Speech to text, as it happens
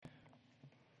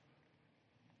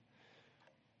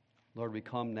Lord, we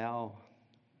come now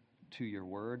to your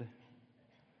word,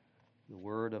 the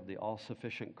word of the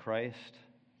all-sufficient Christ.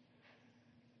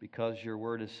 Because your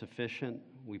word is sufficient,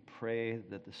 we pray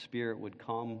that the Spirit would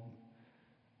come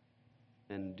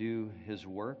and do his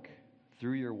work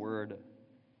through your word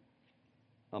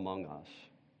among us.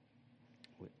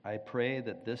 I pray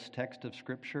that this text of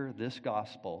Scripture, this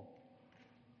gospel,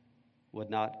 would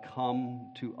not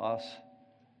come to us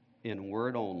in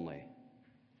word only,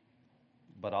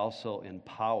 but also in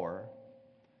power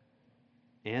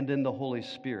and in the Holy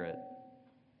Spirit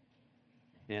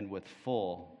and with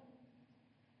full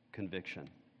conviction.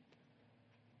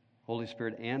 Holy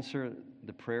Spirit, answer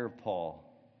the prayer of Paul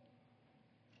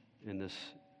in this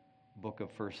book of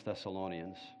 1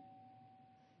 Thessalonians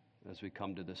as we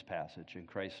come to this passage. In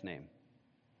Christ's name,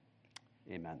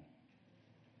 amen.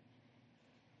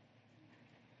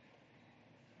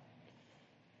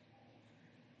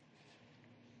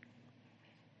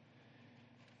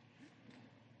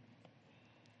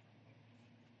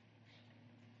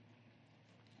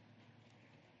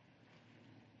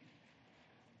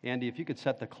 Andy, if you could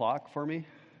set the clock for me.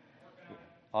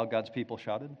 All God's people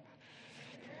shouted.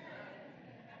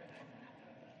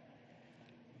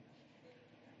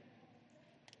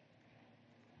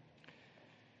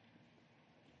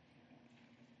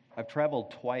 I've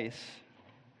traveled twice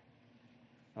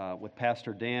with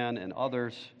Pastor Dan and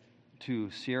others to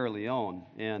Sierra Leone,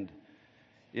 and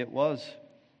it was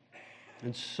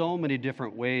in so many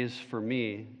different ways for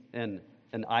me an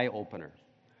eye-opener.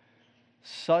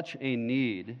 Such a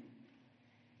need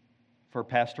for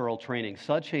pastoral training,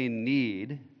 such a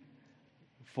need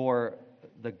for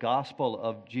the gospel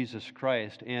of Jesus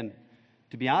Christ, and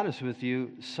to be honest with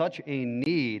you, such a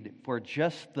need for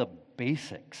just the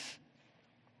basics,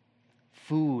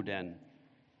 food and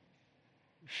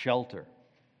shelter.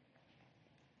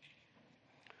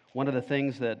 One of the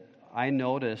things that I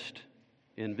noticed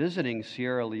in visiting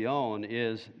Sierra Leone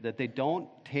is that they don't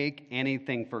take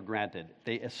anything for granted.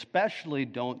 They especially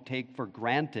don't take for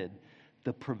granted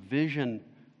the provision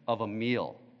of a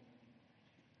meal.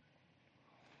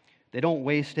 They don't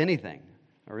waste anything.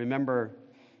 I remember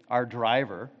our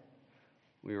driver,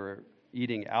 we were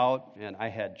eating out, and I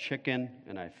had chicken,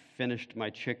 and I finished my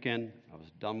chicken. I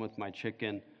was done with my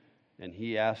chicken, and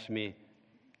he asked me,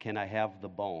 "Can I have the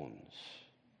bones?"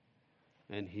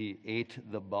 And he ate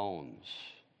the bones.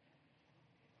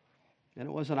 And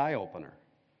it was an eye-opener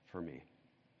for me.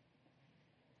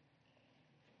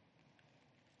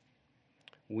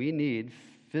 We need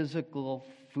physical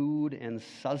food and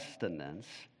sustenance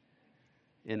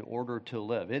in order to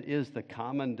live. It is the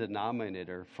common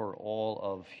denominator for all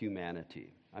of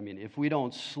humanity. I mean, if we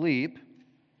don't sleep,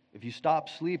 if you stop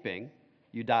sleeping,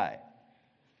 you die.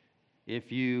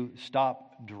 If you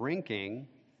stop drinking,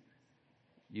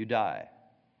 you die.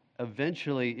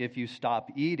 Eventually, if you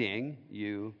stop eating,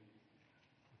 you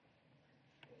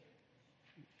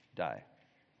die.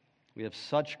 We have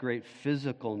such great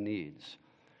physical needs.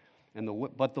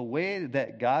 But the way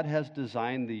that God has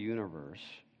designed the universe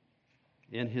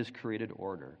in his created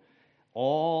order,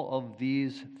 all of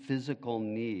these physical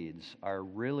needs are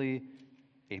really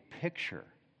a picture,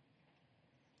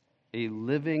 a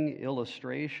living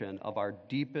illustration of our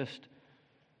deepest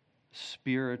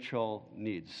spiritual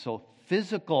needs. So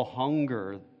physical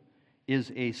hunger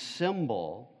is a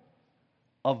symbol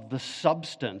of the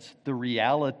substance, the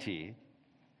reality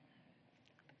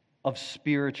of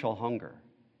spiritual hunger.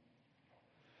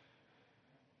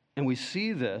 And we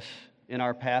see this in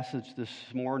our passage this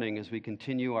morning as we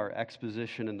continue our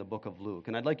exposition in the book of Luke.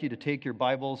 And I'd like you to take your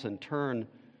Bibles and turn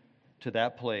to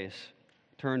that place.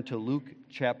 Turn to Luke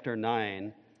chapter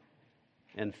 9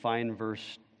 and find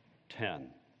verse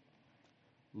 10.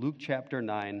 Luke chapter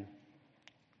 9,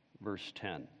 verse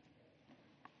 10.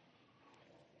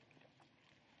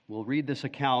 We'll read this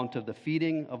account of the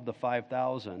feeding of the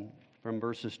 5,000 from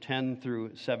verses 10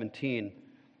 through 17,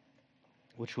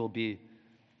 which will be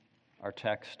our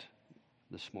text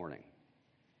this morning.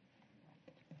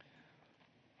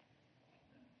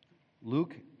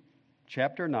 Luke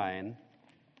chapter 9,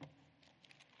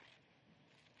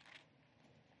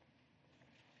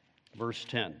 verse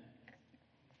 10.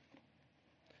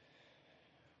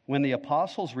 When the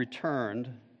apostles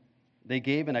returned, they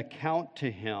gave an account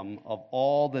to him of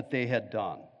all that they had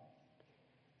done.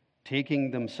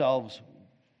 Taking them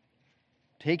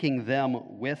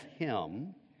with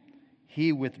him,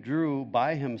 he withdrew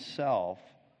by himself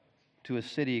to a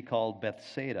city called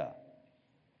Bethsaida.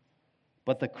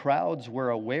 But the crowds were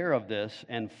aware of this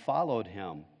and followed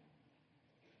him.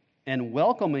 And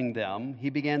welcoming them, he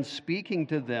began speaking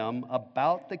to them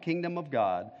about the kingdom of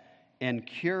God and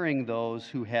curing those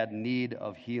who had need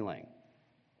of healing.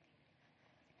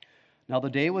 Now the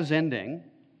day was ending,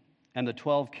 and the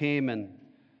 12 came and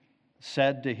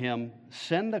said to him,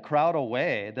 "Send the crowd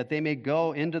away, that they may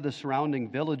go into the surrounding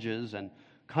villages and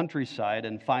countryside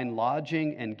and find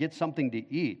lodging and get something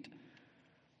to eat.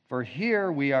 For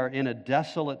here we are in a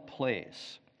desolate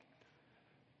place."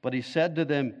 But he said to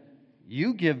them,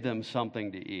 "You give them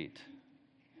something to eat."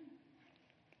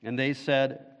 And they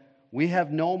said, "We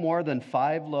have no more than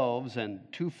 5 loaves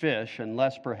and 2 fish,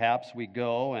 unless perhaps we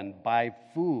go and buy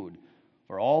food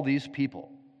for all these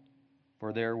people."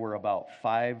 For there were about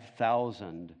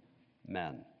 5,000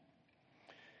 men.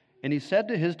 And he said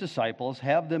to his disciples,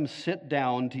 "Have them sit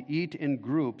down to eat in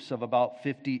groups of about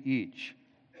 50 each."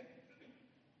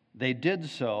 They did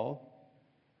so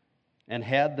and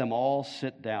had them all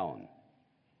sit down.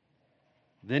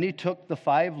 Then he took the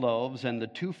 5 loaves and the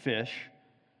 2 fish,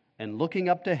 and looking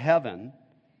up to heaven,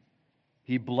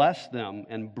 he blessed them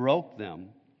and broke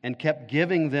them and kept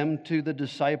giving them to the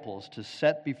disciples to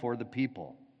set before the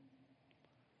people.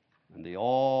 And they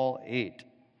all ate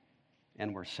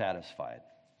and were satisfied.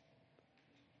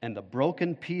 And the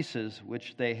broken pieces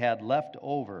which they had left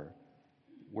over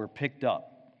were picked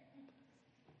up,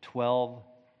 12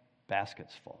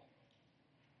 baskets full.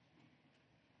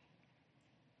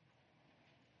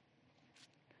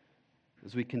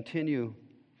 As we continue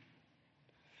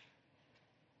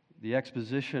the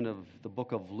exposition of the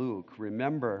book of Luke,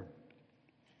 remember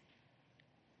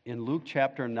in Luke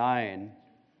chapter 9,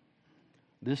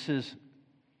 this is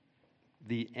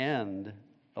the end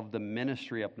of the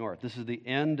ministry up north. This is the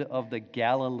end of the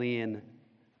Galilean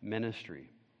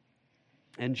ministry.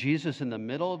 And Jesus, in the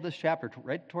middle of this chapter,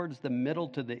 right towards the middle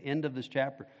to the end of this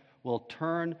chapter, will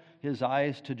turn his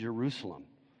eyes to Jerusalem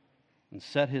and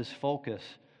set his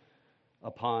focus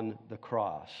upon the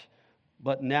cross.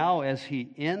 But now, as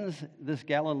he ends this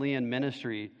Galilean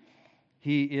ministry,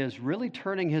 he is really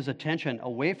turning his attention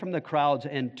away from the crowds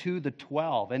and to the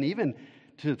 12, and even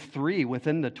to 3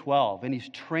 within the 12. And he's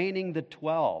training the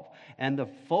 12. And the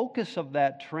focus of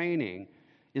that training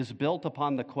is built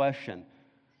upon the question,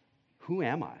 who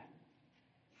am I?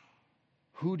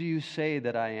 Who do you say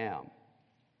that I am?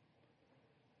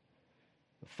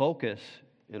 The focus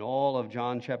in all of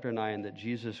John chapter 9 that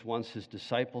Jesus wants his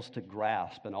disciples to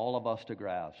grasp and all of us to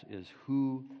grasp is,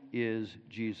 who is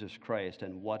Jesus Christ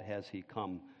and what has he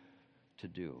come to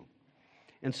do?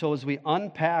 And so as we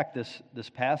unpack this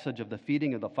passage of the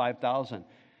feeding of the 5,000,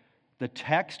 the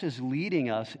text is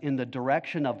leading us in the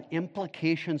direction of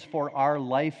implications for our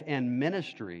life and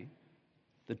ministry,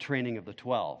 the training of the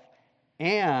 12,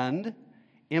 and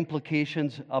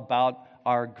implications about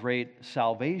our great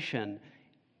salvation,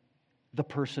 the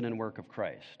person and work of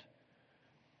Christ.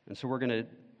 And so we're going to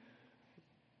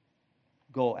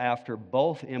go after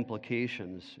both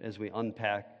implications as we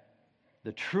unpack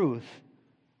the truth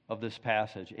of this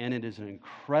passage. And it is an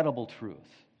incredible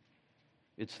truth.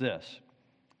 It's this: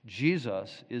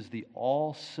 Jesus is the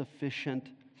all-sufficient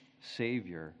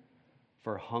Savior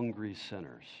for hungry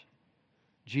sinners.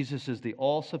 Jesus is the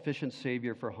all-sufficient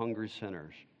Savior for hungry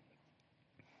sinners.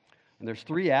 And there's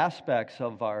 3 aspects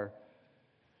of our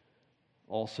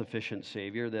all-sufficient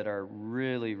Savior that are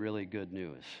really, really good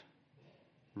news.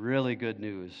 Really good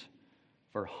news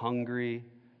for hungry,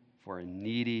 for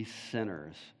needy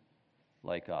sinners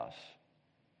like us.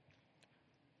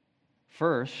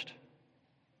 First,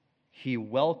 he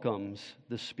welcomes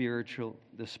the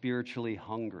spiritually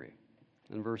hungry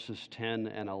in verses 10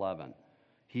 and 11.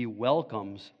 He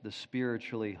welcomes the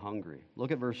spiritually hungry.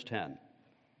 Look at verse 10.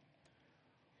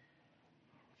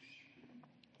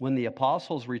 When the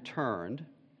apostles returned,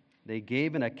 they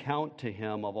gave an account to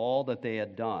him of all that they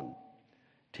had done.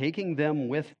 Taking them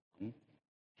with him,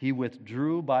 he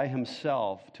withdrew by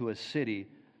himself to a city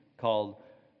called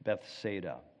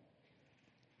Bethsaida.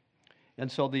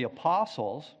 And so the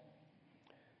apostles,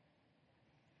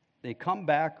 they come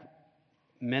back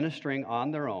ministering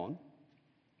on their own.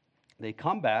 They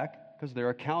come back because they're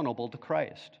accountable to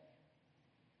Christ,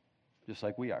 just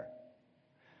like we are.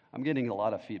 I'm getting a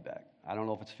lot of feedback. I don't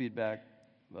know if it's feedback,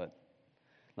 but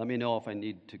let me know if I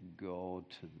need to go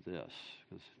to this,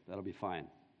 because that'll be fine.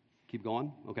 Keep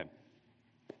going? Okay.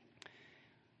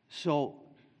 So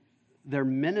they're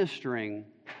ministering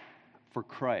for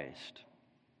Christ.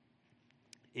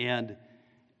 And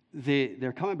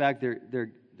they're coming back,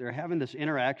 they're having this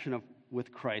interaction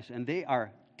with Christ, and they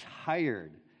are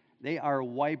tired. They are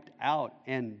wiped out,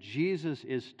 and Jesus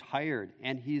is tired,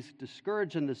 and he's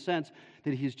discouraged in the sense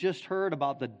that he's just heard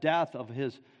about the death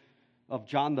of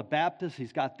John the Baptist.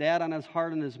 He's got that on his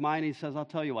heart and his mind. He says, I'll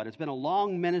tell you what, it's been a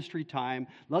long ministry time.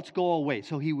 Let's go away.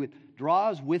 So he withdraws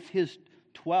draws with his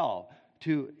 12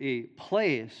 to a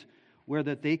place where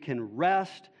that they can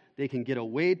rest, they can get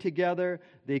away together,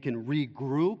 they can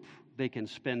regroup, they can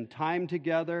spend time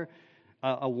together.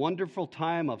 A wonderful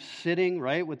time of sitting,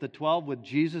 right, with the 12, with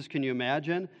Jesus. Can you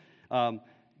imagine?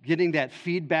 Getting that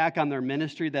feedback on their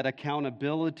ministry, that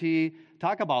accountability.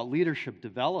 Talk about leadership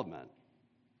development.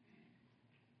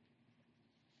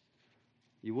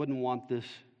 You wouldn't want this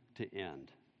to end,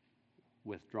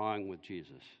 withdrawing with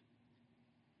Jesus.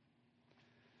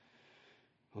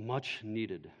 A much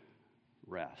needed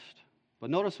rest. But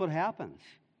notice what happens.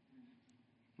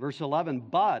 Verse 11,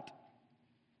 but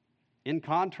in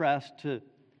contrast to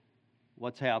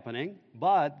what's happening,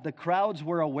 but the crowds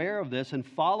were aware of this and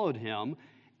followed him,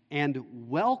 and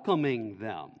welcoming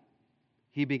them,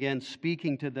 he began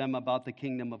speaking to them about the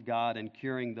kingdom of God and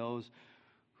curing those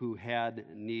who had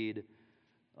need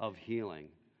of healing.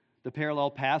 The parallel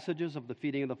passages of the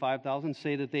feeding of the 5,000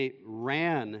 say that they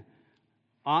ran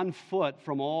on foot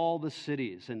from all the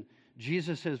cities, and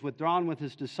Jesus has withdrawn with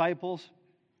his disciples,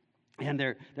 and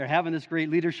they're having this great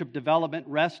leadership development,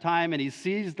 rest time, and he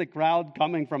sees the crowd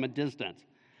coming from a distance.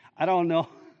 I don't know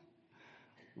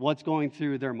what's going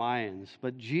through their minds,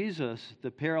 but Jesus,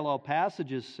 the parallel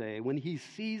passages say, when he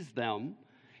sees them,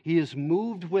 he is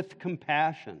moved with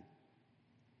compassion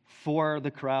for the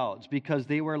crowds because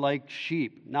they were like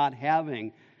sheep, not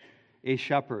having a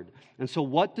shepherd. And so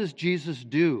what does Jesus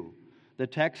do? The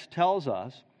text tells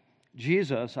us,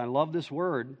 Jesus, I love this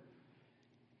word,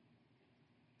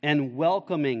 and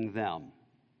welcoming them.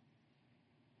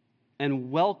 And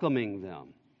welcoming them.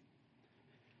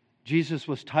 Jesus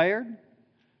was tired.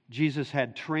 Jesus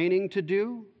had training to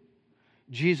do.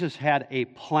 Jesus had a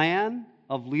plan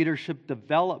of leadership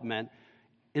development.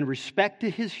 In respect to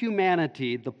his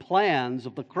humanity, the plans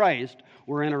of the Christ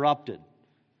were interrupted.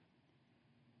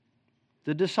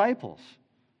 The disciples,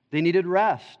 they needed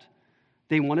rest.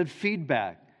 They wanted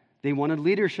feedback. They wanted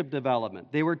leadership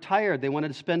development. They were tired. They wanted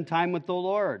to spend time with the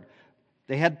Lord.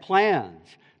 They had plans.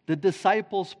 The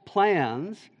disciples'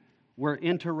 plans were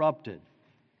interrupted.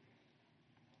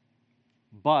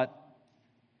 But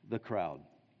the crowd.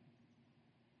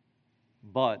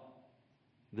 But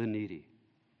the needy.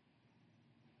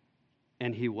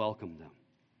 And he welcomed them.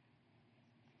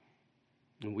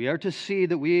 And we are to see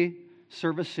that we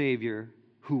serve a Savior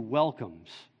who welcomes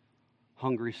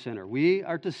hungry sinner. We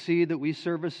are to see that we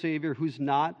serve a Savior who's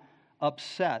not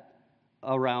upset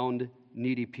around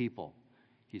needy people.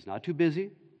 He's not too busy.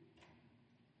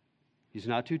 He's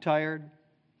not too tired.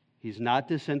 He's not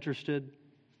disinterested.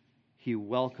 He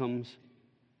welcomes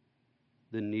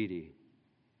the needy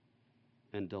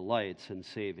and delights in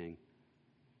saving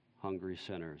hungry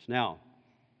sinners. Now,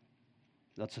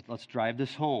 let's drive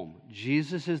this home.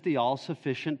 Jesus is the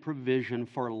all-sufficient provision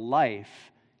for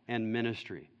life and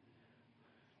ministry.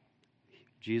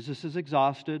 Jesus is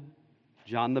exhausted.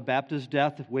 John the Baptist's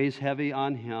death weighs heavy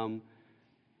on him,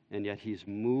 and yet he's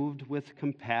moved with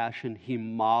compassion. He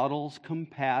models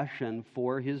compassion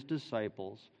for his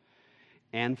disciples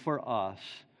and for us,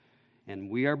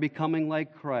 and we are becoming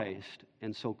like Christ.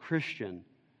 And so, Christian,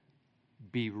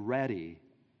 be ready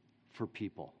for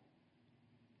people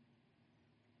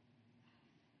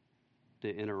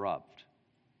to interrupt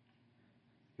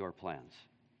your plans.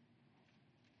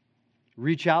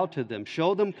 Reach out to them.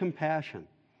 Show them compassion.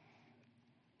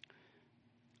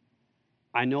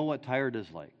 I know what tired is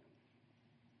like.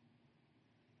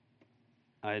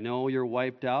 I know you're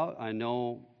wiped out. I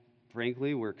know,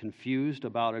 frankly, we're confused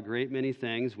about a great many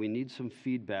things. We need some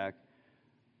feedback.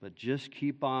 But just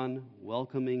keep on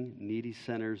welcoming needy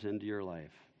sinners into your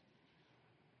life.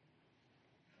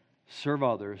 Serve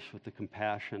others with the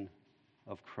compassion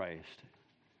of Christ.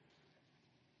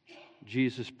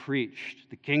 Jesus preached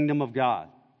the kingdom of God.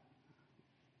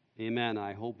 Amen.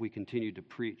 I hope we continue to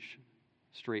preach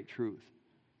straight truth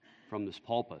from this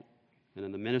pulpit and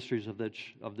in the ministries of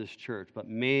this church. But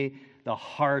may the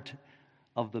heart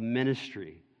of the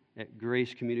ministry at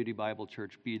Grace Community Bible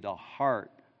Church be the heart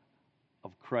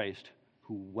of Christ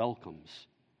who welcomes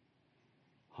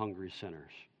hungry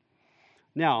sinners.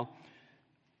 Now,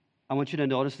 I want you to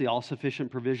notice the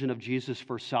all-sufficient provision of Jesus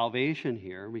for salvation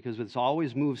here, because it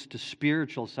always moves to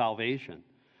spiritual salvation.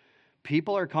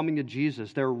 People are coming to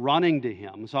Jesus. They're running to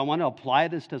him. So I want to apply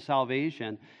this to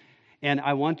salvation. And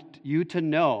I want you to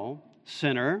know,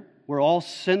 sinner, we're all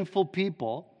sinful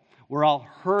people. We're all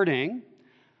hurting,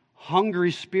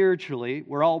 hungry spiritually.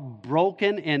 We're all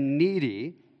broken and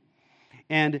needy.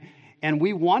 And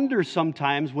we wonder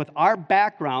sometimes with our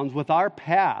backgrounds, with our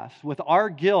past, with our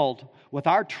guilt, with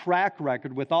our track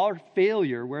record, with our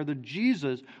failure, whether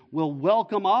Jesus will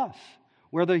welcome us,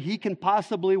 whether He can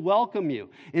possibly welcome you.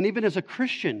 And even as a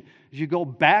Christian, as you go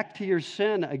back to your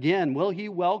sin again, will He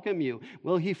welcome you?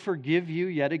 Will He forgive you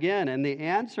yet again? And the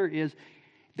answer is,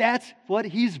 that's what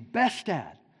He's best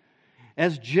at.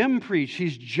 As Jim preached,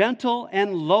 He's gentle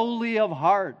and lowly of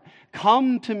heart.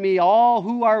 Come to me, all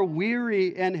who are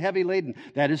weary and heavy laden.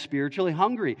 That is spiritually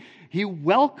hungry. He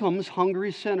welcomes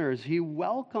hungry sinners. He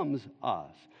welcomes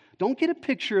us. Don't get a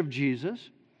picture of Jesus,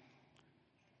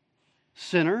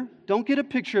 sinner. Don't get a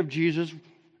picture of Jesus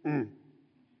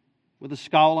with a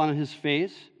scowl on His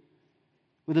face,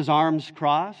 with His arms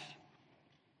crossed.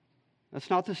 That's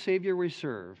not the Savior we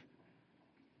serve.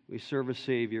 We serve a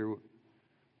Savior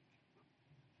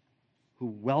who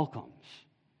welcomes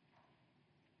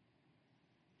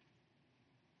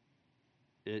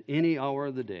at any hour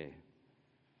of the day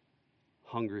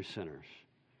hungry sinners.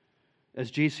 As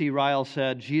J.C. Ryle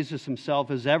said, Jesus Himself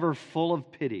is ever full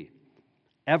of pity,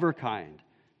 ever kind,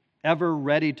 ever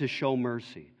ready to show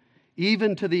mercy,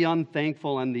 even to the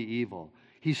unthankful and the evil.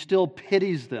 He still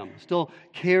pities them, still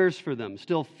cares for them,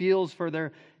 still feels for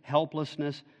their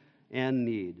helplessness and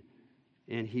need.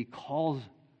 And He calls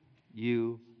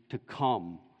you to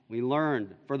come. We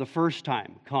learned for the first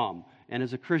time, come. And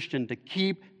as a Christian, to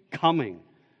keep coming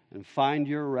and find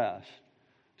your rest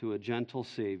to a gentle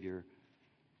Savior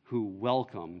who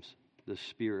welcomes the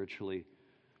spiritually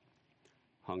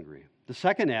hungry. The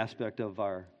second aspect of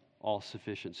our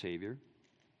all-sufficient Savior,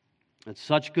 and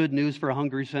such good news for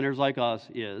hungry sinners like us,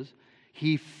 is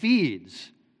He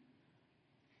feeds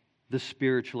the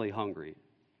spiritually hungry.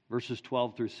 Verses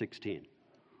 12 through 16.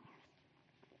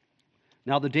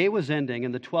 Now the day was ending,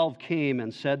 and the 12 came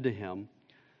and said to Him,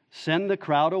 "Send the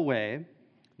crowd away,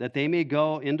 that they may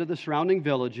go into the surrounding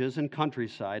villages and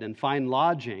countryside and find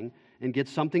lodging and get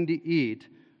something to eat,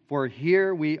 for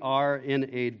here we are in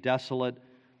a desolate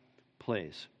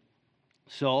place."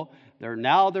 So they're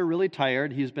really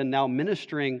tired. He's been now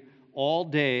ministering all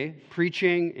day,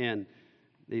 preaching, and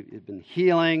they've been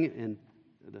healing, and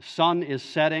the sun is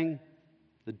setting.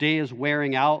 The day is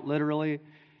wearing out, literally,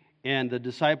 and the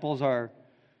disciples are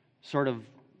sort of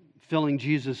filling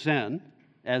Jesus in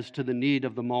as to the need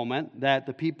of the moment, that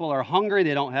the people are hungry,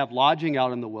 they don't have lodging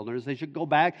out in the wilderness, they should go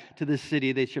back to the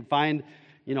city, they should find,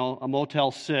 a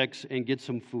Motel 6 and get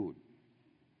some food.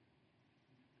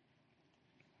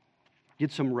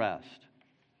 Get some rest.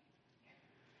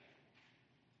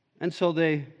 And so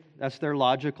that's their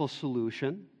logical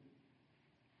solution.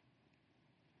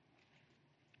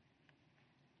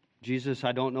 Jesus,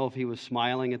 I don't know if He was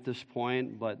smiling at this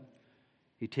point, but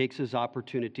He takes His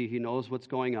opportunity. He knows what's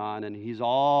going on, and He's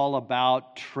all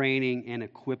about training and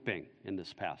equipping in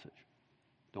this passage.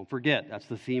 Don't forget, that's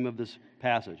the theme of this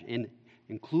passage,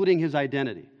 including His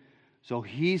identity. So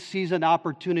He sees an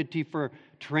opportunity for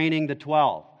training the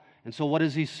 12. And so what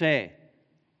does He say?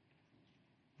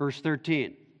 Verse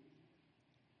 13.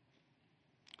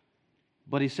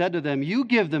 But He said to them, "You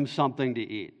give them something to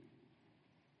eat."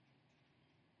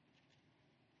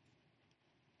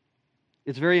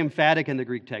 It's very emphatic in the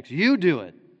Greek text. You do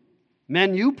it.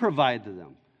 Men, you provide to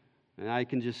them. And I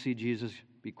can just see Jesus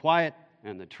be quiet,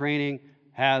 and the training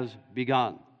has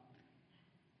begun.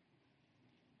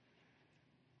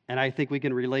 And I think we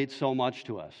can relate so much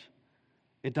to us.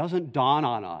 It doesn't dawn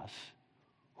on us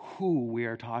who we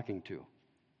are talking to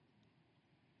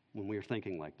when we are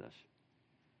thinking like this.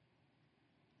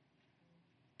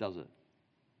 Does it?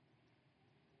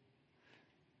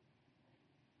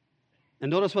 And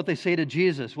notice what they say to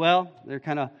Jesus. Well,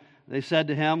 they said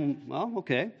to Him, well,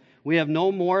 okay, we have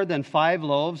no more than 5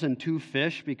 loaves and 2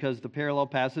 fish, because the parallel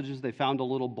passages, they found a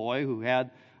little boy who had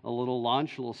a little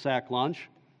lunch, a little sack lunch,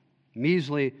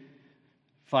 measly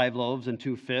 5 loaves and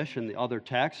 2 fish in the other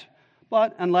text.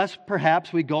 But unless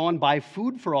perhaps we go and buy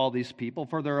food for all these people,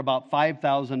 for there are about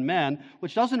 5,000 men,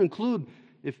 which doesn't include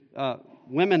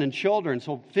women and children.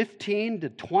 So 15 to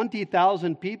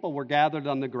 20,000 people were gathered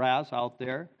on the grass out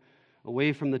there,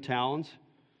 away from the towns.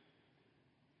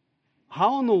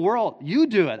 How in the world, you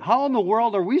do it, how in the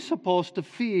world are we supposed to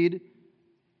feed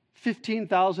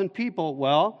 15,000 people?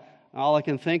 Well, all I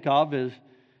can think of is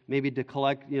maybe to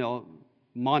collect,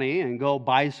 money and go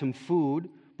buy some food,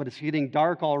 but it's getting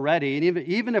dark already. And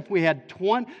even if we had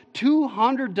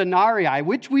 200 denarii,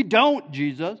 which we don't,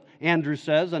 Andrew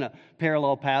says in a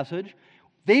parallel passage,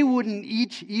 they wouldn't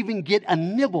each even get a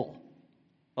nibble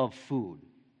of food.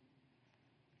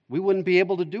 We wouldn't be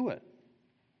able to do it.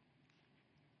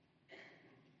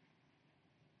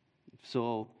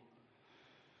 So,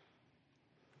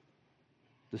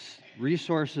 the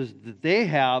resources that they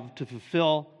have to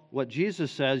fulfill what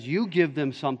Jesus says, you give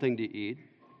them something to eat.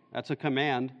 That's a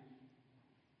command.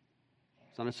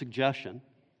 It's not a suggestion.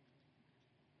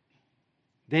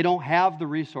 They don't have the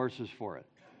resources for it.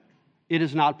 It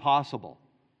is not possible.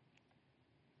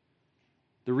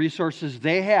 The resources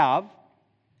they have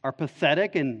are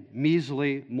pathetic and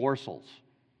measly morsels.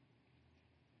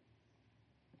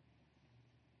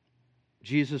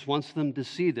 Jesus wants them to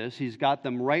see this. He's got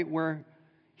them right where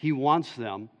He wants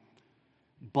them,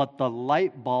 but the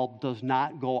light bulb does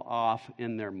not go off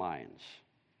in their minds.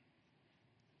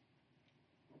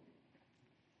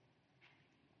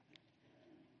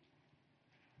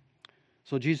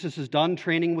 So Jesus is done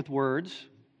training with words,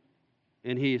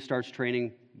 and He starts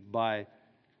training by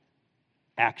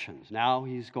actions. Now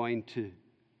He's going to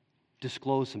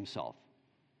disclose Himself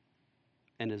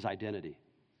and His identity.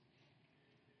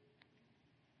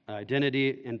 An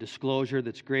identity and disclosure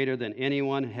that's greater than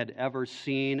anyone had ever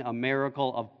seen, a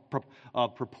miracle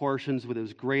of proportions that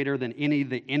is greater than any of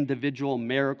the individual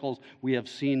miracles we have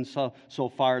seen so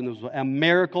far. And there's a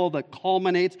miracle that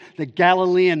culminates the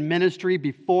Galilean ministry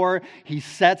before He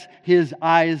sets His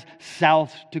eyes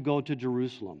south to go to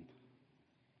Jerusalem.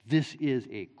 This is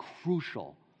a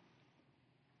crucial,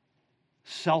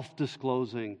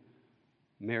 self-disclosing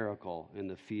miracle in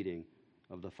the feeding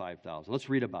of the 5,000. Let's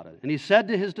read about it. And He said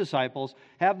to His disciples,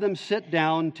 "Have them sit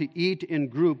down to eat in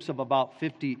groups of about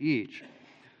 50 each."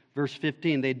 Verse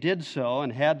 15, they did so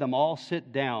and had them all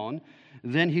sit down.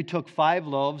 Then He took 5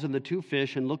 loaves and the 2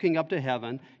 fish, and looking up to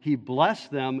heaven, He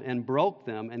blessed them and broke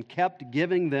them and kept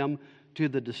giving them to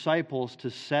the disciples to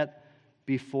set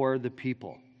before the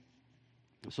people.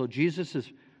 So Jesus is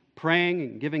praying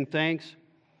and giving thanks,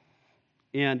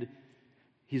 and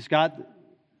He's got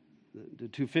the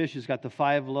 2 fish, He's got the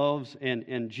 5 loaves,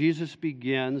 and Jesus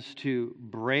begins to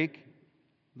break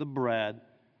the bread,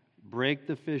 break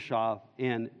the fish off,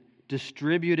 and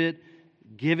distribute it,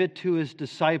 give it to His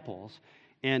disciples,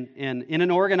 and in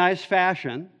an organized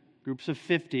fashion, groups of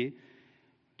 50,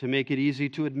 to make it easy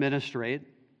to administrate.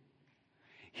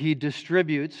 He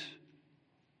distributes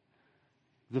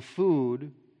the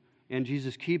food, and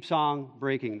Jesus keeps on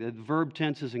breaking. The verb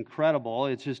tense is incredible.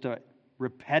 It's just a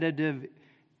repetitive.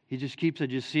 He just keeps,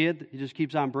 did you see it? He just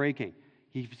keeps on breaking.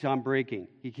 He keeps on breaking.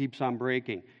 He keeps on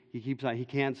breaking. He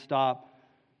can't stop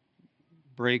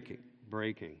breaking.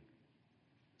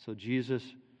 So Jesus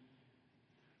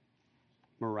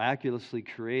miraculously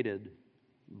created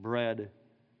bread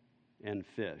and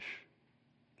fish.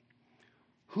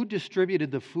 Who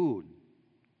distributed the food?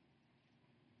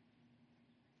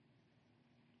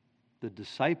 The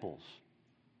disciples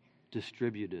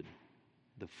distributed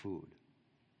the food.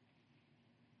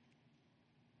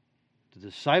 The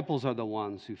disciples are the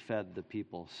ones who fed the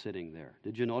people sitting there.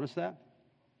 Did you notice that?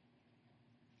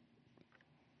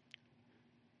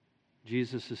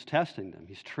 Jesus is testing them.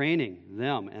 He's training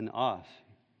them and us.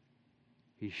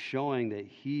 He's showing that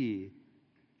He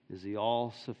is the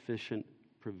all-sufficient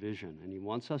provision. And He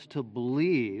wants us to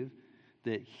believe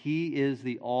that He is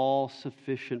the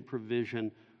all-sufficient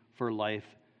provision for life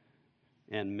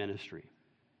and ministry.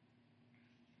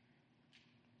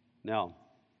 Now,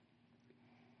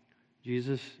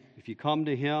 Jesus, if you come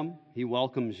to Him, He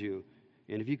welcomes you.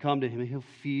 And if you come to Him, He'll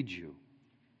feed you.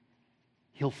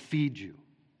 He'll feed you.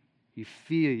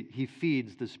 He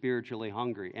feeds the spiritually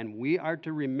hungry. And we are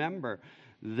to remember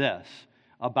this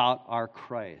about our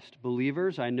Christ.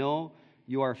 Believers, I know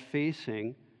you are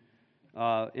facing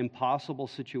impossible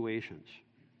situations.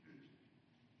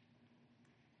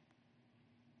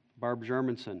 Barb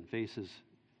Germanson faces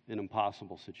an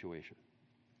impossible situation.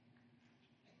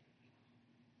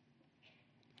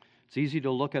 It's easy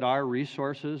to look at our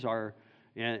resources,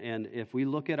 and if we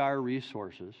look at our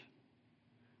resources,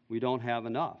 we don't have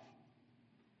enough.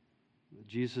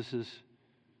 Jesus has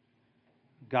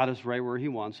got us right where He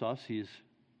wants us. He's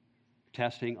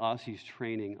testing us. He's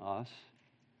training us.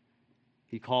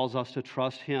 He calls us to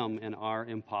trust Him in our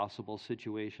impossible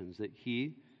situations, that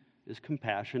He is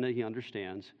compassionate. He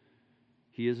understands.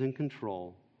 He is in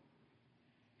control.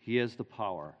 He has the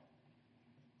power.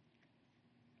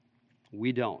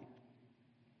 We don't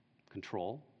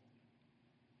control,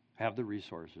 have the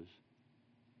resources,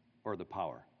 or the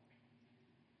power.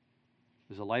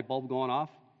 Is a light bulb going off?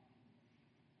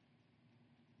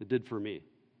 It did for me,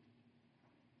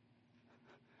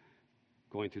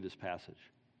 going through this passage.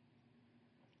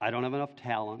 I don't have enough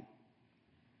talent.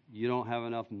 You don't have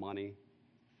enough money.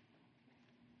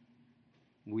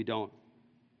 We don't.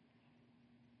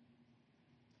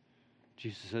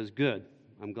 Jesus says, good.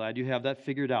 I'm glad you have that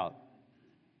figured out.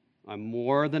 I'm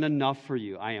more than enough for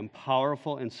you. I am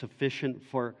powerful and sufficient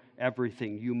for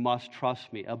everything. You must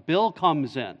trust me. A bill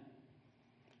comes in,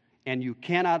 and you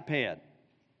cannot pay it.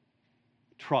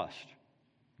 Trust.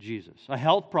 Jesus. A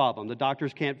health problem. The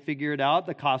doctors can't figure it out.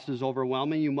 The cost is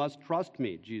overwhelming. You must trust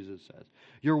me, Jesus says.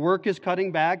 Your work is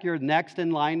cutting back. You're next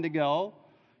in line to go.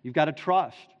 You've got to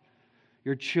trust.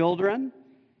 Your children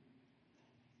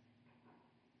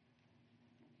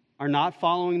are not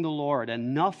following the Lord,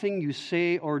 and nothing you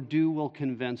say or do will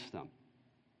convince them.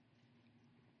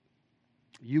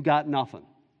 You got nothing.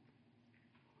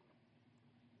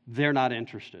 They're not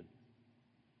interested.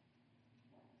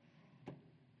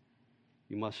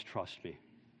 You must trust me.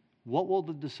 What will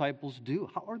the disciples do?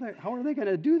 How are they going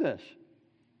to do this?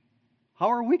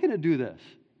 How are we going to do this?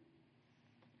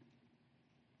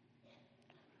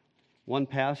 One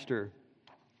pastor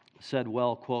said,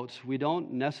 well, quotes, we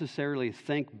don't necessarily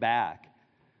think back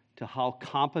to how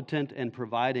competent and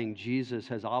providing Jesus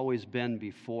has always been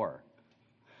before.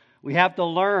 We have to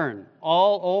learn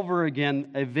all over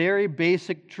again a very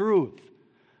basic truth,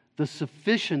 the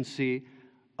sufficiency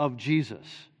of Jesus,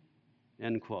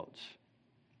 end quotes.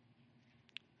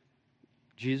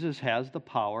 Jesus has the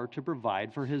power to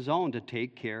provide for his own, to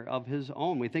take care of his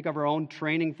own. We think of our own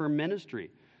training for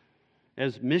ministry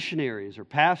as missionaries or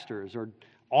pastors, or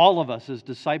all of us as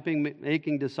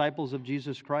making disciples of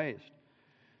Jesus Christ,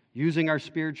 using our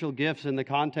spiritual gifts in the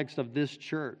context of this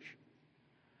church.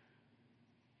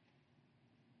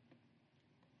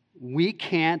 We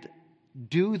can't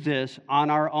do this on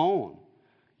our own.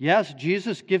 Yes,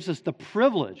 Jesus gives us the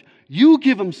privilege. You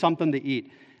give them something to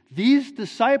eat. These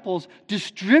disciples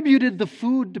distributed the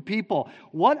food to people.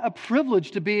 What a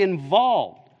privilege to be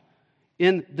involved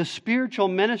in the spiritual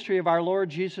ministry of our Lord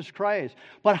Jesus Christ.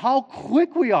 But how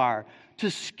quick we are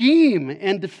to scheme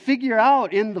and to figure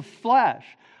out in the flesh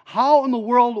how in the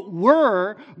world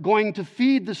we're going to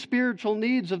feed the spiritual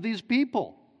needs of these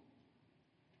people.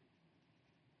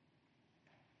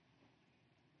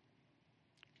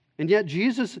 And yet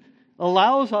Jesus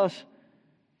allows us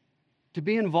to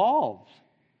be involved.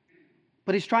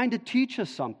 But he's trying to teach us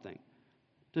something,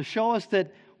 to show us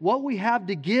that what we have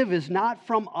to give is not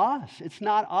from us. It's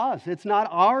not us. It's not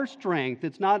our strength.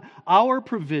 It's not our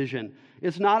provision.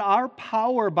 It's not our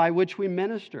power by which we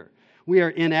minister. We are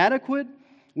inadequate.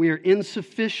 We are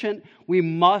insufficient. We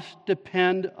must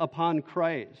depend upon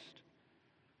Christ.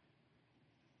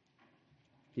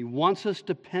 He wants us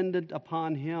dependent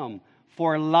upon him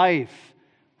for life,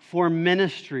 for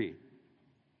ministry.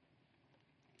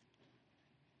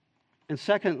 And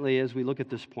secondly, as we look at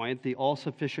this point, the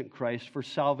all-sufficient Christ for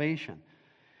salvation.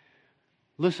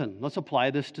 Listen, let's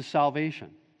apply this to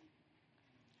salvation.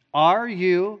 Are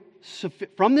you,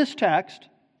 from this text,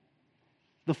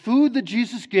 the food that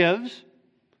Jesus gives,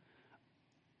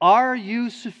 are you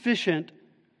sufficient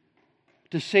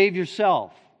to save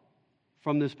yourself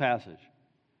from this passage?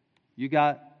 You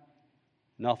got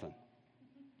nothing.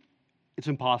 It's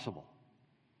impossible.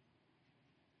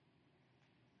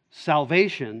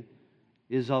 Salvation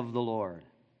is of the Lord.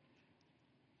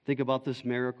 Think about this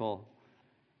miracle.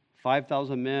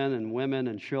 5,000 men and women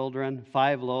and children,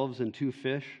 5 loaves and 2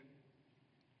 fish.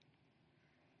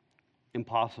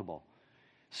 Impossible.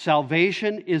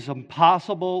 Salvation is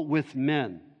impossible with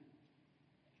men.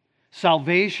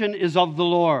 Salvation is of the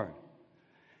Lord.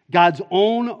 God's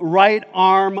own right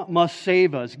arm must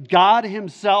save us. God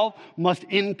himself must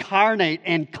incarnate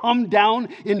and come down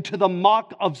into the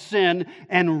muck of sin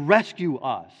and rescue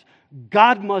us.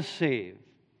 God must save.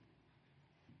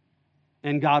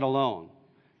 And God alone.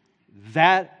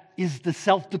 That is the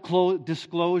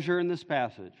self-disclosure in this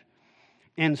passage.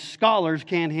 And scholars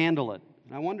can't handle it.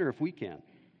 I wonder if we can.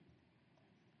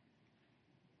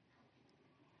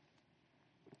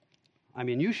 I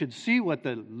mean, you should see what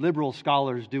the liberal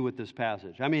scholars do with this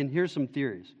passage. I mean, here's some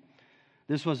theories.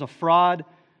 This was a fraud.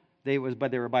 They were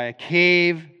by a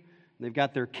cave. They've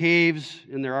got their caves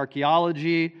in their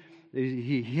archaeology.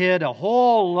 He hid a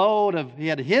whole load of, he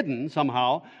had hidden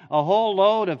somehow, a whole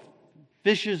load of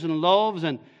fishes and loaves,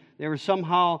 and there was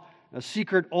somehow a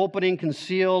secret opening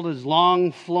concealed. His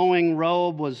long flowing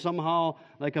robe was somehow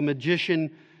like a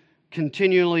magician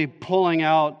continually pulling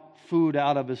out food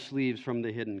out of his sleeves from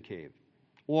the hidden cave.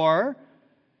 Or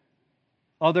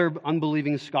other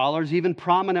unbelieving scholars, even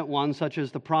prominent ones such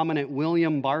as the prominent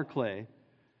William Barclay,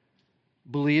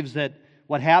 believes that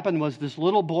what happened was this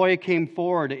little boy came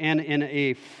forward, and in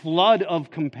a flood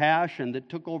of compassion that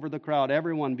took over the crowd,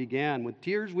 everyone began, with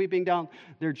tears weeping down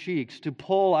their cheeks, to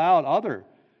pull out other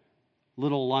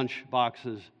little lunch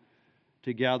boxes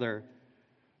together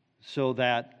so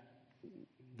that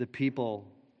the people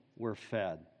were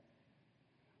fed.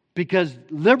 Because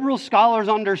liberal scholars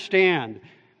understand,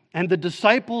 and the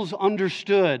disciples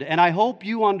understood, and I hope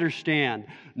you understand,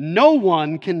 no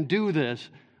one can do this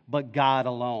but God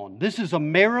alone. This is a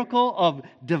miracle of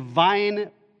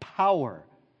divine power.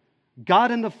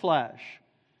 God in the flesh,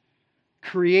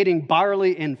 creating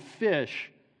barley and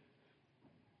fish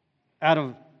out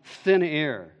of thin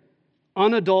air.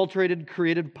 Unadulterated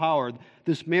creative power.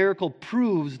 This miracle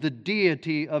proves the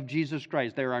deity of Jesus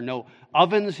Christ. There are no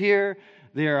ovens here.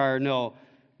 There's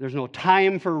no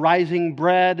time for rising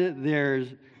bread. There's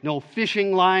no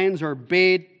fishing lines or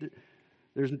bait.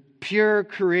 There's pure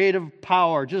creative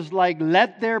power. Just like,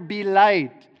 let there be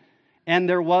light. And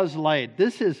there was light.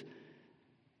 This is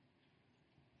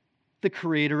the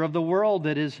creator of the world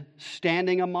that is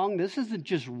standing among. This isn't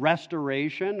just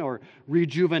restoration or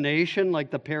rejuvenation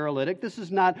like the paralytic. This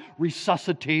is not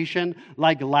resuscitation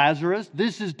like Lazarus.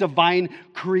 This is divine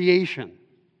creation.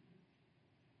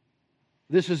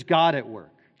 This is God at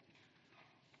work.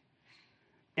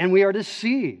 And we are to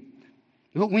see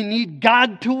that we need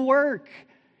God to work.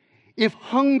 If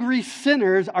hungry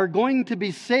sinners are going to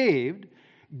be saved,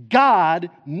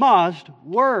 God must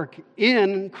work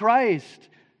in Christ.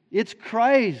 It's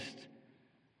Christ.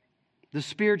 The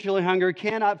spiritually hungry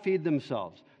cannot feed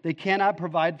themselves. They cannot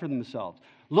provide for themselves.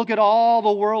 Look at all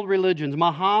the world religions.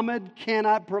 Muhammad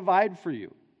cannot provide for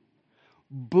you.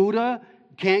 Buddha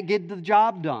can't get the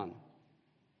job done.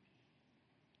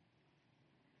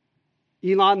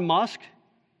 Elon Musk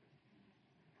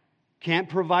can't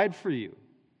provide for you.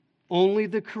 Only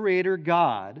the Creator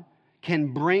God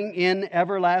can bring in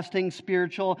everlasting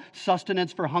spiritual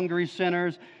sustenance for hungry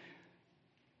sinners.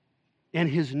 And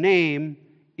His name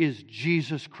is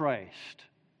Jesus Christ.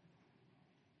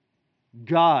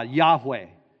 God, Yahweh,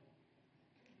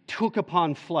 took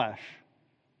upon flesh,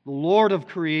 the Lord of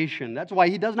creation. That's why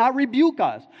He does not rebuke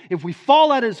us if we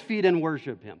fall at His feet and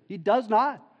worship Him. He does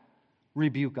not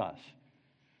rebuke us.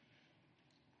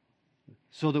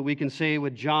 So that we can say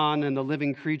with John and the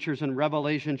living creatures in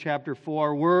Revelation chapter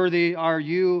 4, worthy are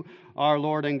you, our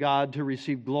Lord and God, to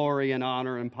receive glory and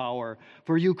honor and power.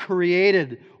 For you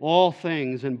created all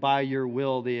things, and by your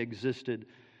will they existed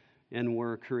and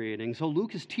were creating. So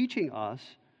Luke is teaching us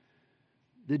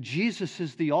that Jesus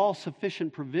is the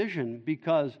all-sufficient provision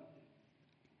because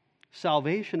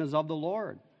salvation is of the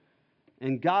Lord.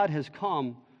 And God has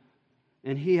come,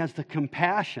 and He has the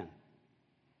compassion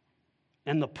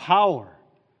and the power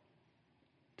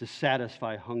to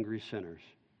satisfy hungry sinners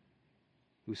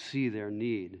who see their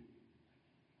need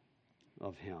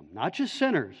of Him. Not just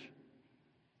sinners.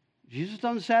 Jesus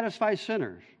doesn't satisfy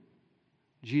sinners.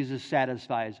 Jesus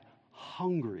satisfies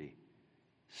hungry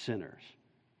sinners.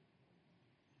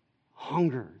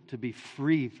 Hunger to be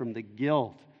free from the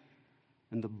guilt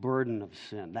and the burden of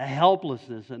sin, the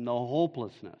helplessness and the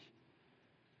hopelessness.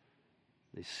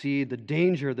 They see the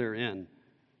danger they're in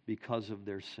because of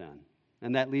their sin.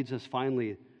 And that leads us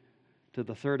finally to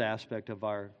the third aspect of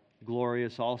our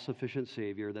glorious, all-sufficient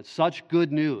Savior, that such good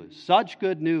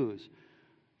news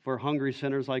for hungry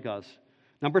sinners like us.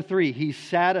 Number 3, He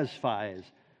satisfies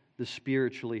the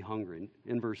spiritually hungry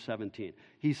in verse 17.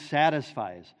 He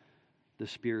satisfies the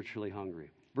spiritually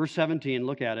hungry. Verse 17,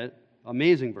 look at it.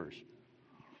 Amazing verse.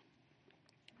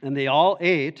 And they all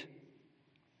ate,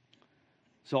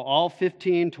 so all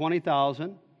 15,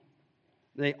 20,000,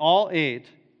 they all ate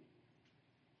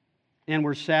and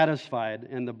were satisfied,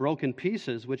 and the broken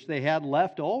pieces which they had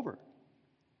left over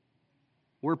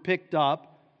were picked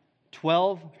up,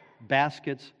 12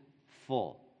 baskets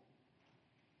full.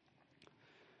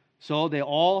 So they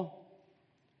all,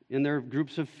 in their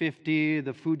groups of 50,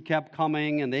 the food kept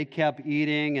coming, and they kept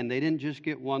eating, and they didn't just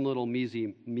get one little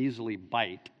measly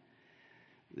bite.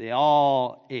 They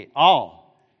all ate.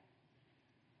 All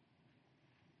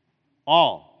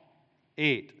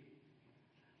ate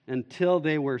until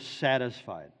they were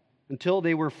satisfied, until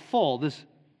they were full. This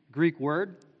Greek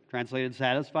word, translated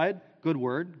satisfied, good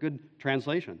word, good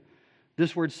translation.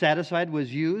 This word satisfied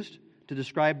was used to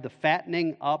describe the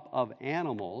fattening up of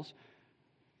animals.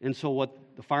 And so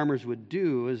what the farmers would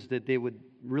do is that they would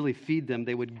really feed them.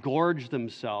 They would gorge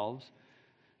themselves,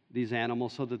 these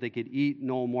animals, so that they could eat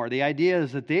no more. The idea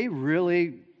is that they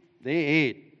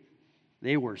ate.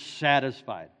 They were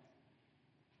satisfied.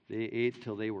 They ate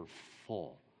till they were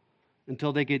full,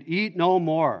 until they could eat no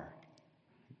more.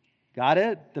 Got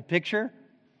it? The picture?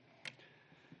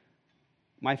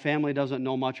 My family doesn't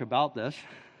know much about this,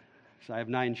 because I have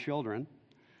 9 children.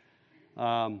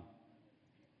 From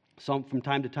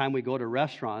time to time we go to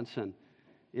restaurants, and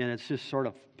it's just sort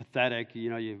of pathetic.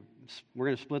 We're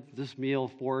going to split this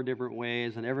meal 4 different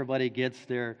ways, and everybody gets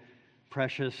their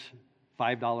precious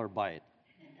 $5 bite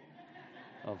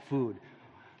of food.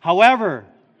 However,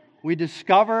 we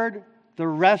discovered the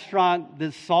restaurant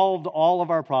that solved all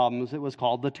of our problems. It was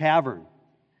called The Tavern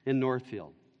in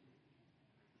Northfield.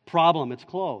 Problem, it's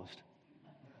closed.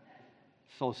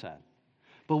 So sad.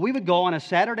 But we would go on a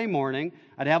Saturday morning.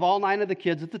 I'd have all 9 of the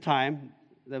kids at the time.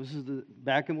 That was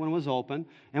back when it was open.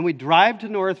 And we'd drive to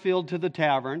Northfield to the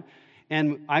tavern.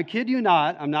 And I kid you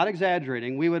not, I'm not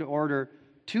exaggerating, we would order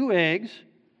 2 eggs,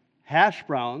 hash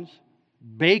browns,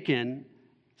 bacon,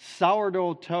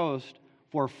 sourdough toast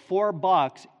for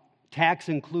 $4, tax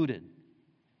included.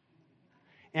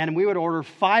 And we would order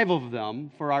 5 of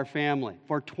them for our family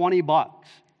for $20.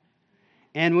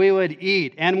 And we would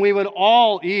eat, and we would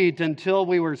all eat until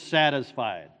we were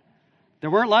satisfied. There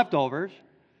weren't leftovers,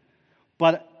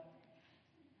 but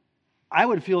I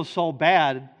would feel so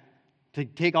bad to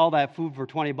take all that food for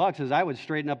 $20 as I would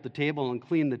straighten up the table and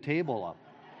clean the table up.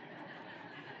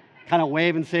 Kind of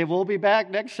wave and say, we'll be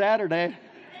back next Saturday.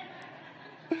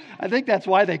 I think that's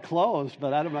why they closed,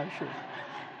 but I'm not sure.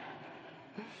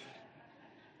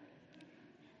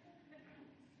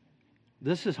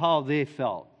 This is how they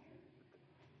felt.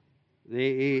 They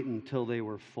ate until they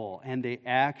were full, and they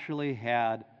actually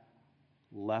had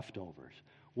leftovers.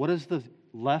 What is the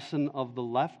lesson of the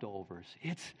leftovers?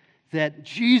 It's that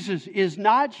Jesus is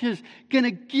not just going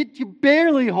to get you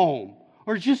barely home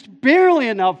or just barely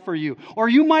enough for you, or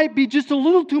you might be just a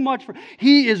little too much for.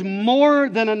 He is more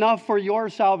than enough for your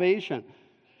salvation.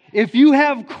 If you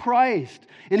have Christ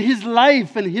and His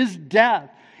life and His death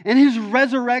and His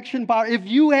resurrection power, if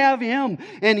you have Him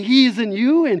and He is in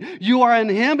you and you are in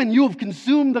Him and you have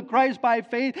consumed the Christ by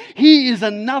faith, He is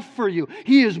enough for you.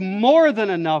 He is more than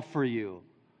enough for you.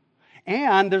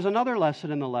 And there's another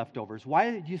lesson in the leftovers.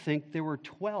 Why did you think there were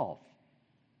 12?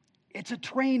 It's a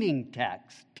training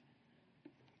text.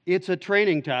 It's a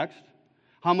training text.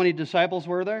 How many disciples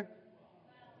were there?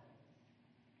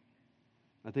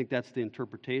 I think that's the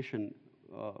interpretation.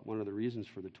 One of the reasons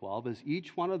for the 12 is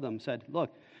each one of them said,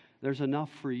 look, there's enough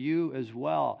for you as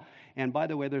well. And by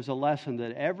the way, there's a lesson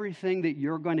that everything that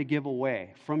you're going to give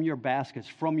away from your baskets,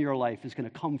 from your life, is going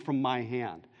to come from my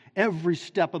hand. Every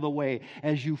step of the way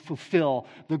as you fulfill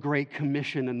the Great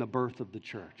Commission and the birth of the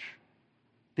church.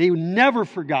 They never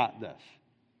forgot this.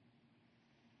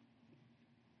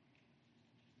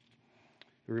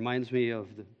 It reminds me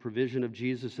of the provision of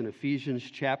Jesus in Ephesians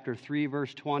chapter 3,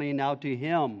 verse 20. Now to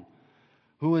Him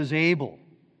who is able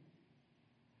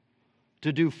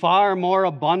to do far more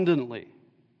abundantly,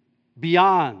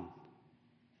 beyond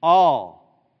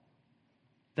all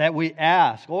that we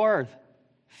ask or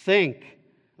think,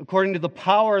 according to the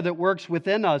power that works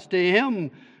within us, to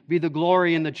Him be the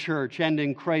glory in the church and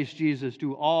in Christ Jesus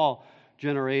to all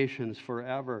generations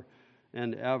forever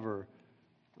and ever.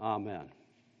 Amen.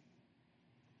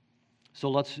 So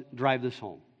let's drive this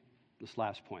home, this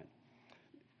last point.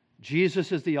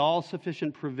 Jesus is the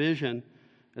all-sufficient provision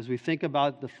as we think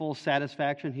about the full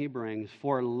satisfaction He brings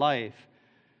for life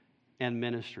and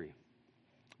ministry.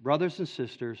 Brothers and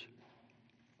sisters,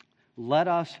 let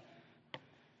us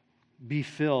be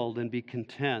filled and be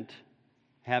content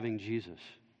having Jesus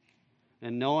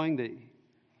and knowing that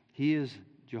He is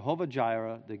Jehovah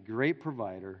Jireh, the great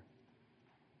provider.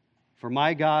 For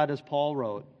my God, as Paul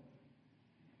wrote,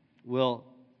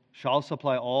 shall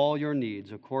supply all your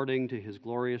needs according to His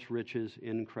glorious riches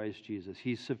in Christ Jesus.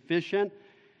 He's sufficient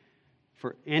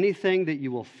for anything that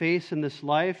you will face in this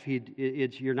life.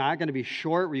 You're not going to be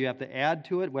short where you have to add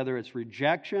to it, whether it's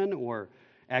rejection or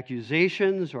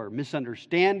accusations or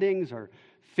misunderstandings or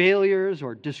failures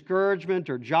or discouragement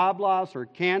or job loss or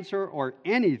cancer or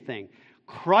anything.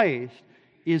 Christ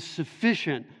is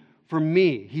sufficient for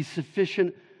me. He's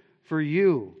sufficient for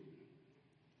you.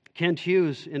 Kent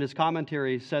Hughes, in his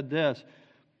commentary, said this,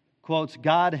 quotes,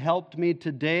 God helped me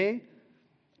today.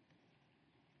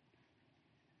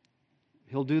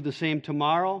 He'll do the same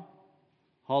tomorrow.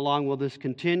 How long will this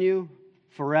continue?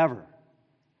 Forever.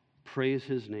 Praise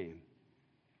His name.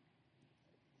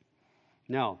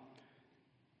 Now,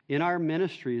 in our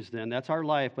ministries then, that's our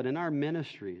life, but in our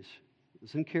ministries,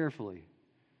 listen carefully,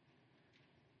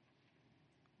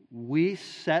 we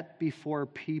set before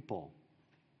people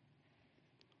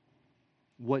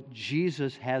what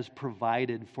Jesus has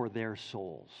provided for their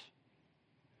souls.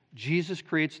 Jesus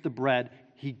creates the bread.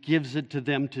 He gives it to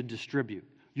them to distribute.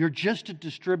 You're just a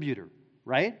distributor,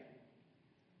 right?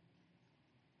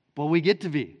 But we get to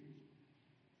be.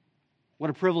 What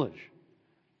a privilege.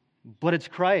 But it's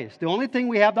Christ. The only thing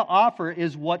we have to offer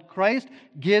is what Christ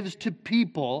gives to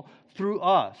people through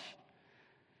us.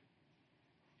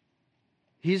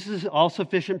 He's the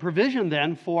all-sufficient provision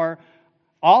then for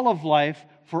all of life,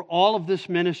 for all of this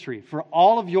ministry, for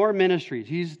all of your ministries.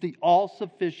 He's the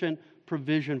all-sufficient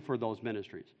provision for those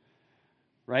ministries.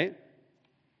 Right?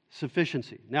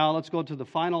 sufficiency. Now let's go to the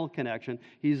final connection.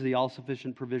 He's the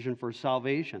all-sufficient provision for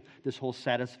salvation, this whole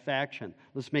satisfaction.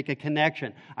 Let's make a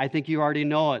connection. I think you already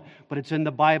know it, but it's in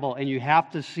the Bible, and you have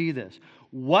to see this.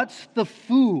 What's the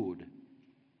food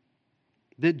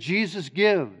that Jesus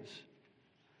gives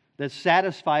that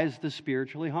satisfies the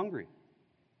spiritually hungry?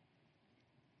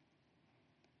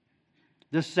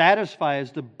 This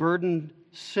satisfies the burdened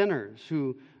sinners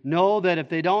who know that if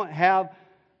they don't have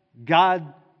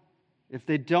God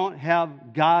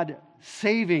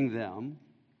saving them,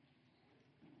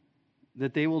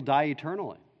 that they will die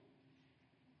eternally,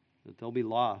 that they'll be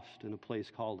lost in a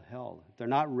place called hell, if they're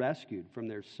not rescued from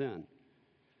their sin.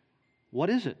 What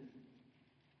is it?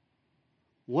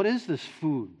 What is this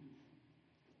food?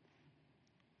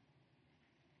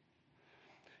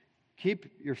 Keep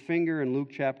your finger in Luke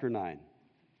chapter 9.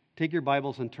 Take your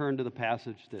Bibles and turn to the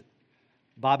passage that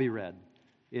Bobby read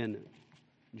in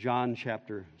John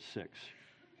chapter 6.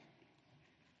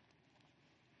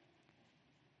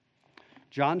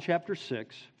 John chapter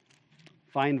 6,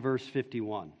 find verse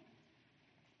 51.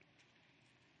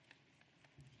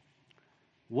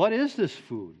 What is this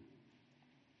food?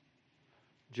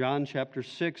 John chapter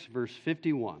 6, verse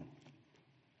 51.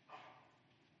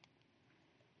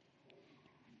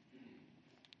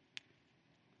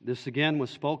 This again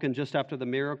was spoken just after the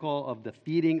miracle of the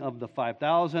feeding of the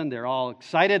 5,000. They're all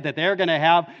excited that they're going to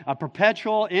have a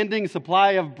perpetual ending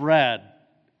supply of bread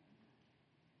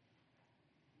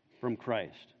from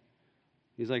Christ.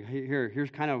 He's like, here's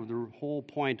kind of the whole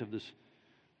point of this.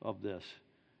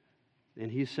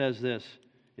 And he says this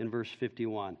in verse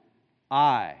 51.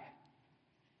 I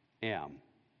am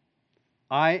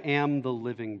the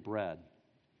living bread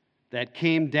that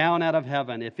came down out of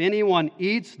heaven. If anyone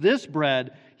eats this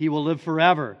bread, he will live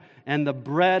forever. And the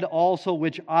bread also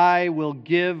which I will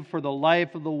give for the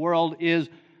life of the world is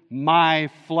my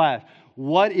flesh.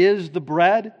 What is the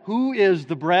bread? Who is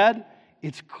the bread?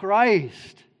 It's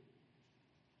Christ.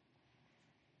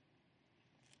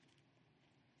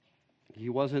 He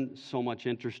wasn't so much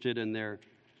interested in their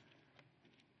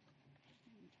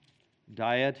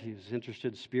diet. He was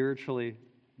interested spiritually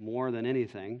more than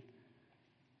anything.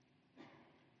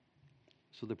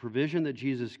 So the provision that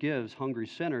Jesus gives hungry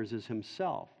sinners is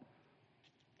himself.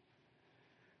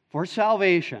 For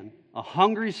salvation, a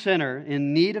hungry sinner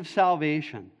in need of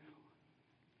salvation,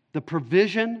 the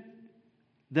provision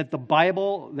that the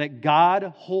Bible, that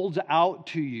God holds out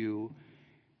to you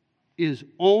is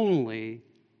only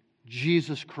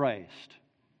Jesus Christ.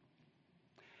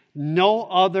 No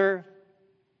other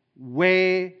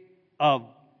way of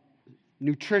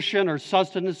nutrition or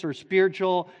sustenance or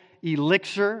spiritual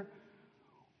elixir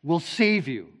will save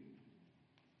you.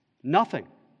 Nothing.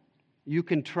 You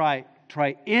can try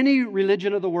any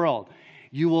religion of the world.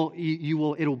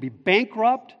 It'll be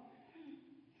bankrupt,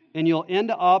 and you'll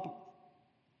end up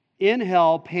in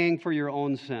hell paying for your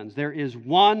own sins. There is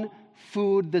one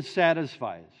food that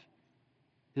satisfies.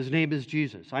 His name is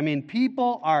Jesus. I mean,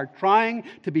 people are trying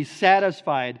to be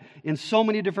satisfied in so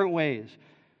many different ways.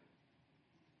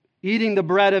 Eating the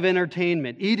bread of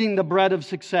entertainment, eating the bread of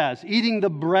success, eating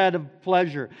the bread of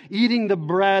pleasure, eating the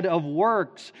bread of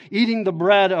works, eating the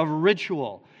bread of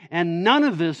ritual. And none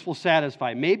of this will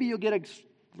satisfy. Maybe you'll get a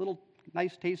little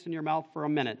nice taste in your mouth for a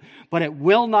minute, but it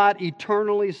will not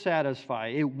eternally satisfy.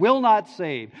 It will not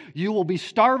save. You will be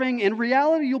starving. In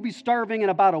reality, you'll be starving in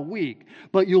about a week,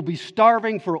 but you'll be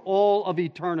starving for all of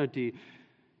eternity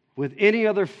with any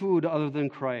other food other than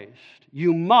Christ.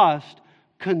 You must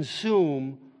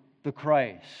consume the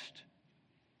Christ.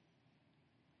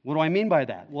 What do I mean by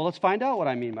that? Well, let's find out what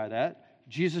I mean by that.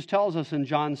 Jesus tells us in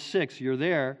John 6, you're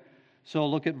there, so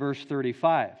look at verse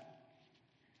 35.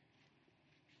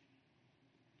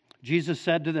 Jesus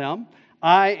said to them,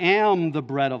 I am the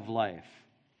bread of life.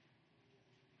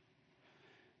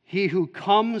 He who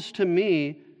comes to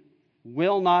me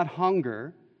will not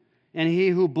hunger, and he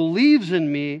who believes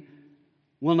in me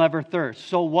will never thirst.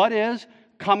 So what is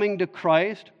coming to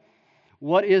Christ?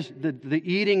 What is the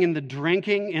eating and the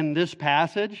drinking in this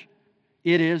passage?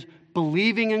 It is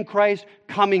believing in Christ,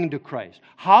 coming to Christ.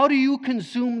 How do you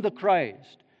consume the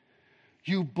Christ?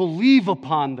 You believe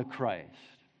upon the Christ.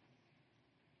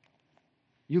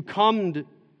 You come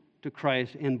to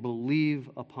Christ and believe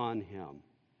upon Him.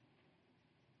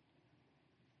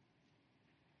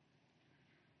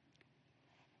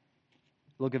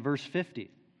 Look at verse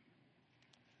 50.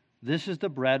 This is the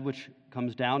bread which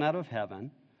comes down out of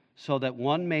heaven, so that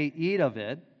one may eat of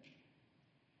it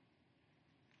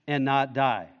and not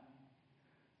die.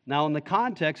 Now, in the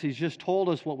context, he's just told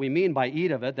us what we mean by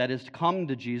eat of it. That is to come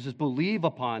to Jesus, believe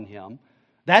upon Him.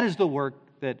 That is the work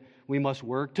that we must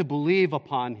work to believe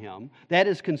upon him. That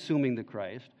is consuming the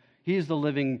Christ. He's the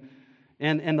living,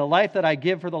 and the life that I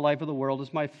give for the life of the world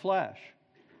is my flesh.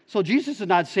 So Jesus is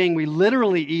not saying we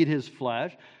literally eat his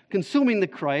flesh. Consuming the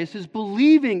Christ is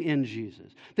believing in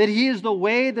Jesus, that he is the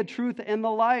way, the truth, and the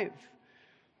life.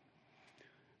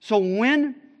 So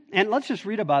and let's just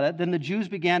read about it. Then the Jews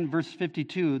began, verse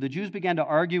 52, the Jews began to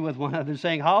argue with one another,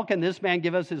 saying, how can this man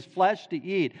give us his flesh to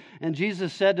eat? And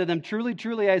Jesus said to them, truly,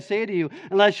 truly, I say to you,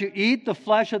 unless you eat the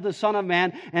flesh of the Son of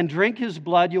Man and drink his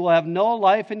blood, you will have no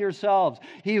life in yourselves.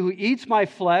 He who eats my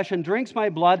flesh and drinks my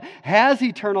blood has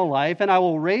eternal life, and I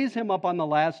will raise him up on the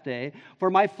last day. For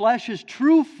my flesh is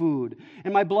true food,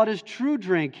 and my blood is true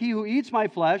drink. He who eats my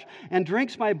flesh and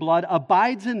drinks my blood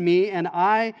abides in me, and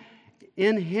I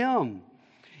in him.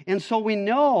 And so we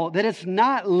know that it's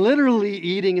not literally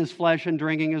eating his flesh and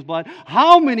drinking his blood.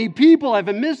 How many people have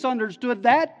misunderstood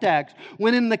that text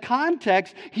when in the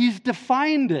context he's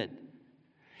defined it?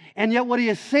 And yet what he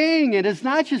is saying is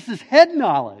not just his head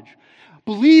knowledge.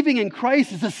 Believing in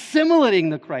Christ is assimilating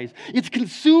the Christ. It's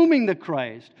consuming the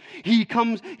Christ.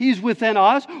 He's within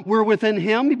us. We're within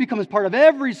him. He becomes part of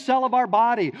every cell of our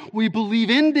body. We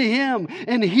believe into him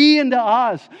and he into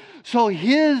us. So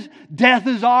his death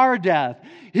is our death.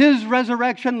 His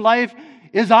resurrection life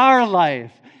is our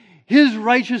life. His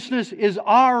righteousness is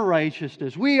our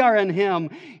righteousness. We are in him.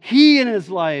 He in his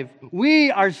life.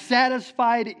 We are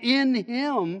satisfied in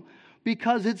him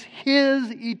because it's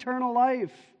his eternal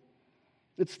life.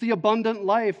 It's the abundant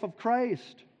life of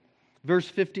Christ. Verse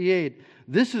 58,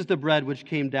 this is the bread which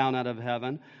came down out of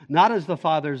heaven, not as the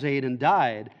fathers ate and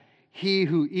died. He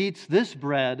who eats this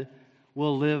bread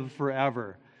will live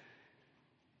forever.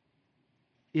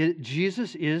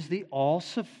 Jesus is the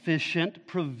all-sufficient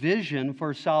provision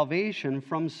for salvation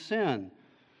from sin.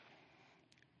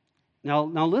 Now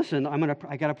listen,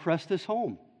 I got to press this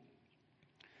home.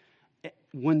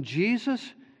 When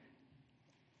his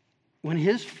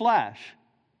flesh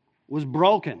was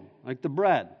broken, like the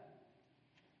bread,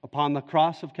 upon the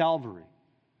cross of Calvary,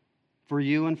 for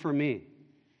you and for me,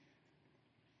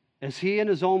 as he in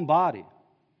his own body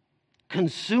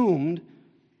consumed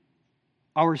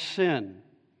our sin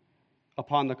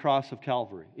upon the cross of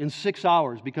Calvary in 6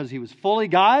 hours, because he was fully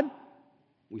God,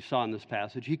 we saw in this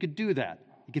passage, he could do that.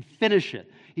 He could finish it.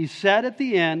 He said at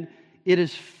the end, it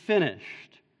is finished.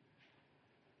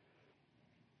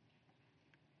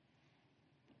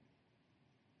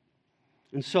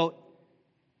 And so,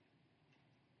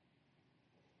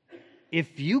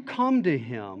 if you come to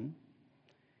him,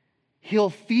 he'll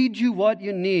feed you what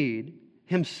you need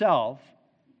himself,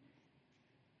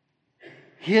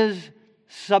 his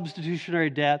substitutionary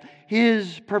death,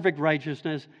 his perfect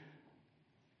righteousness.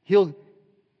 He'll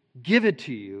give it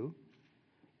to you.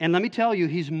 And let me tell you,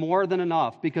 he's more than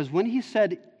enough, because when he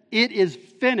said, it is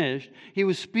finished, he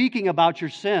was speaking about your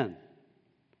sin.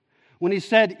 When he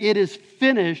said, it is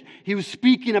finished, he was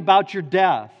speaking about your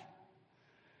death.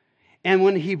 And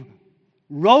when he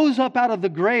rose up out of the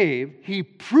grave, he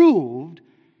proved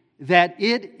that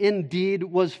it indeed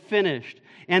was finished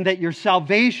and that your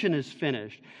salvation is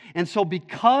finished. And so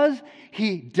because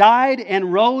he died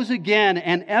and rose again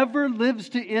and ever lives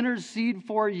to intercede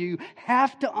for you, you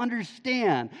have to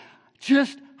understand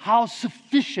just how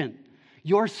sufficient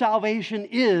your salvation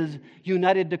is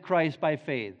united to Christ by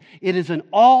faith. It is an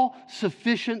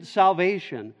all-sufficient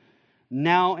salvation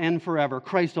now and forever.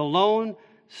 Christ alone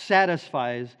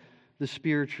satisfies the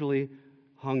spiritually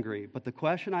hungry. But the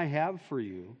question I have for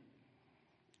you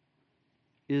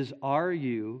is, are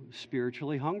you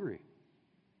spiritually hungry?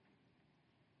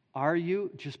 Are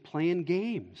you just playing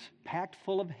games, packed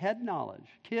full of head knowledge?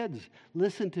 Kids,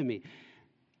 listen to me.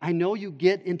 I know you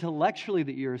get intellectually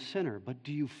that you're a sinner, but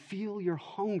do you feel your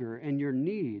hunger and your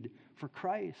need for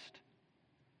Christ?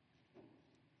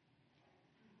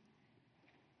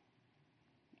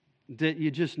 That you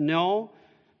just know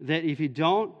that if you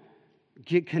don't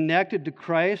get connected to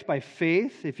Christ by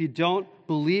faith, if you don't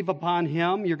believe upon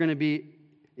him, you're going to be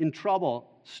in trouble,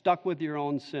 stuck with your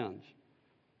own sins,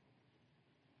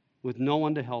 with no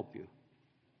one to help you.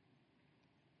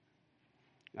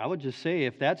 I would just say,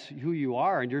 if that's who you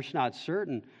are and you're just not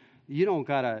certain, you don't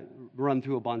got to run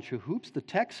through a bunch of hoops. The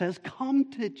text says,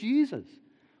 come to Jesus.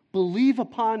 Believe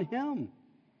upon him.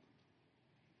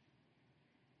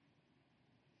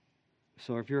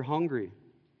 So if you're hungry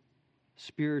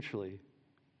spiritually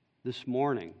this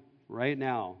morning, right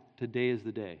now, today is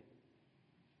the day.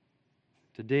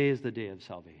 Today is the day of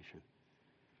salvation.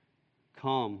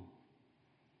 Come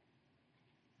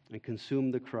and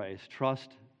consume the Christ. Trust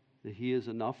that he is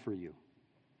enough for you.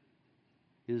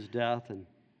 His death and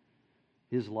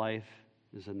his life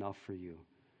is enough for you.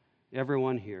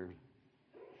 everyone here,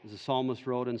 as the psalmist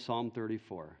wrote in Psalm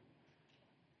 34,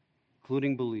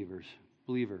 including believer,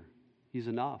 he's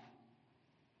enough.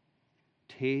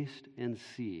 Taste and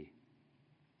see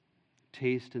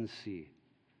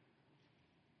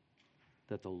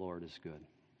that the Lord is good.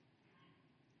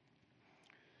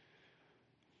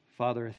 Father,